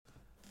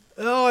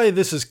Hi,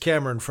 this is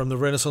Cameron from the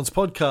Renaissance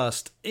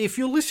Podcast. If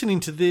you're listening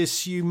to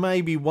this, you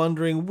may be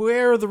wondering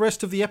where are the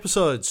rest of the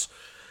episodes?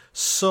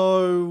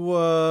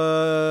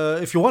 So,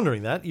 if you're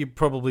wondering that, you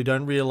probably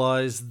don't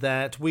realise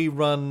that we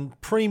run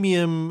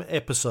premium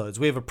episodes.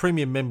 We have a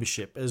premium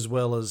membership as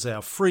well as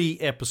our free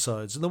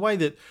episodes. And the way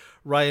that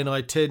Ray and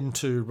I tend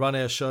to run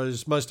our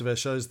shows, most of our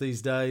shows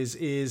these days,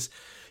 is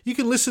you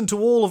can listen to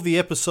all of the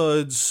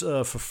episodes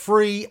for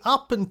free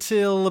up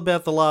until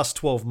about the last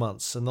 12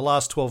 months. And the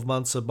last 12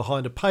 months are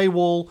behind a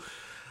paywall.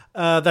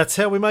 That's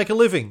how we make a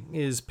living,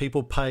 is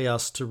people pay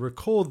us to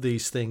record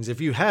these things. If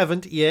you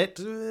haven't yet,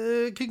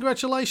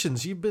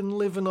 congratulations. You've been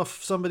living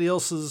off somebody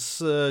else's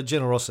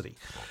generosity.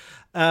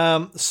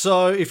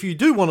 So if you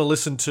do want to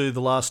listen to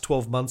the last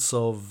 12 months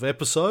of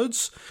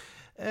episodes,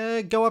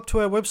 go up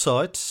to our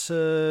website,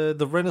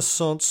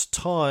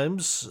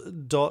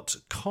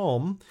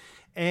 therenaissancetimes.com,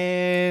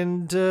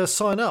 and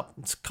sign up.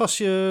 It costs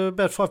you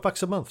about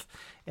 $5 a month,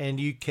 and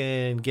you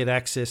can get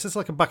access. It's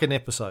like $1 an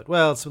episode.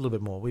 Well, it's a little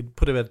bit more. We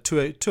put about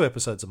two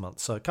episodes a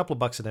month, so a couple of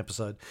bucks an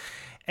episode,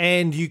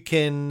 and you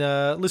can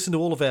listen to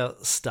all of our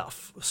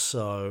stuff.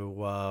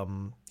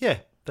 So yeah,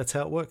 that's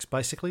how it works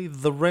basically.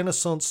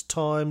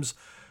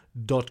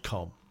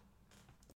 therenaissancetimes.com.